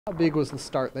How big was the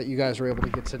start that you guys were able to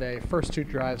get today? First two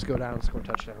drives, go down and score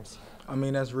touchdowns. I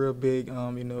mean, that's real big.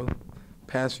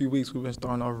 Past few weeks we've been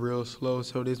starting off real slow.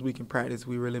 So this week in practice,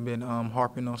 we really been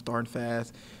harping on starting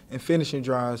fast and finishing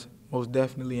drives, most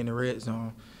definitely in the red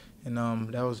zone. And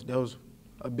that was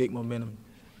a big momentum.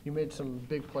 You made some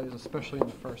big plays, especially in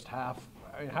the first half.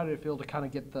 I mean, how did it feel to kind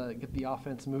of get the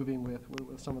offense moving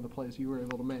with some of the plays you were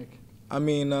able to make? I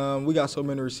mean, we got so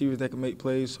many receivers that can make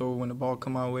plays. So when the ball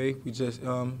come our way, we just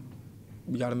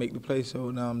we got to make the play.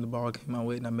 So the ball came my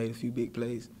way, and I made a few big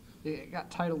plays. It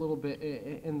got tight a little bit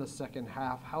in the second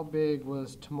half. How big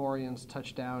was Tamorian's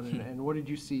touchdown, and what did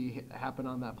you see happen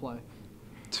on that play?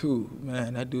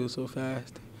 Man, that dude was so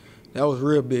fast. That was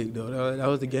real big, though. That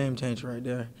was the game changer right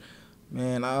there.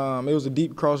 Man, it was a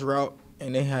deep cross route,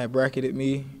 and they had bracketed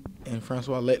me, and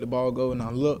Francois let the ball go, and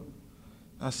I looked.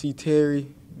 I see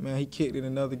Terry. Man, he kicked it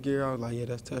another gear. I was like, yeah,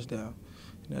 that's touchdown.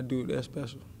 And that dude, that's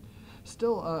special.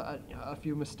 Still a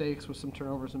few mistakes with some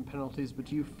turnovers and penalties, but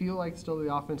do you feel like still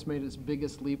the offense made its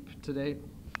biggest leap today?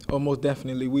 Oh, most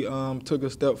definitely. We took a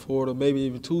step forward, or maybe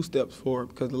even 2 steps forward,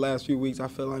 because the last few weeks I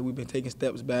felt like we've been taking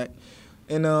steps back.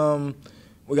 And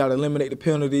we got to eliminate the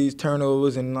penalties,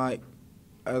 turnovers, and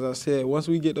as I said, once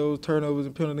we get those turnovers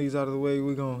and penalties out of the way,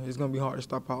 it's gonna be hard to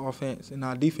stop our offense, and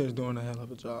our defense doing a hell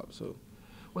of a job. So.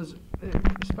 Was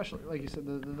especially like you said,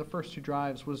 the first 2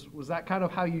 drives, was that kind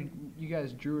of how you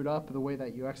guys drew it up, the way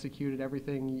that you executed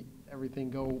everything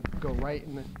go right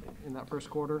in that first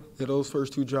quarter? Yeah, those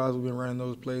first 2 drives, we've been running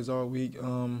those plays all week,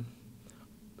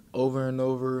 over and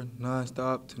over,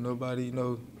 nonstop, to nobody,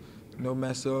 no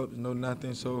mess ups, no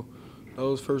nothing. So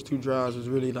those first 2 drives was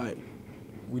really like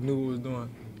we knew what we was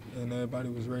doing, and everybody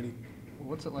was ready.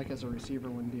 What's it like as a receiver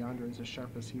when DeAndre is as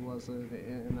sharp as he was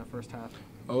in that first half?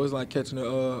 Oh, it's like catching a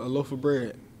loaf of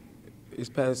bread. His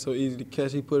pass is so easy to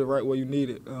catch. He put it right where you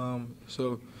need it.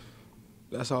 So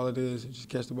that's all it is, just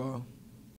catch the ball.